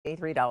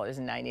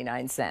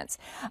$3.99.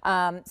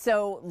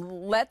 So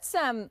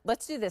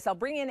let's do this. I'll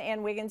bring in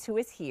Ann Wiggins, who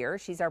is here.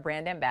 She's our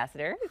brand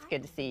ambassador. It's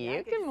good to see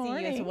you. Good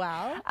morning. To see you as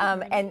well.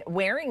 And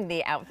wearing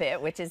the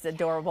outfit, which is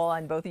adorable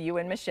on both you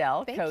and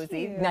Michelle. Thank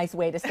Cozy. you. Nice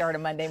way to start a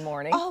Monday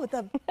morning. Oh,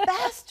 the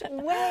best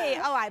way.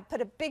 Oh, I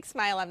put a big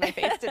smile on my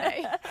face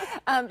today.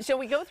 Shall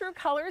we go through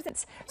colors?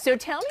 So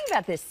tell me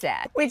about this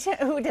set.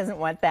 Who doesn't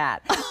want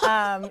that?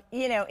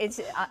 You know,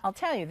 I'll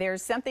tell you,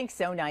 there's something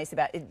so nice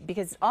about it,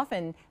 because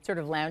often sort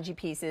of loungy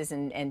pieces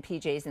and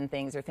PJs and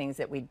things are things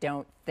that we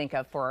don't think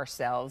of for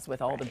ourselves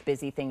with all the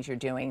busy things you're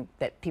doing,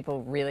 that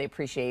people really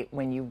appreciate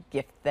when you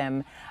gift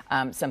them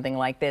something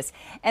like this.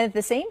 And at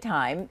the same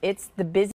time, it's the busy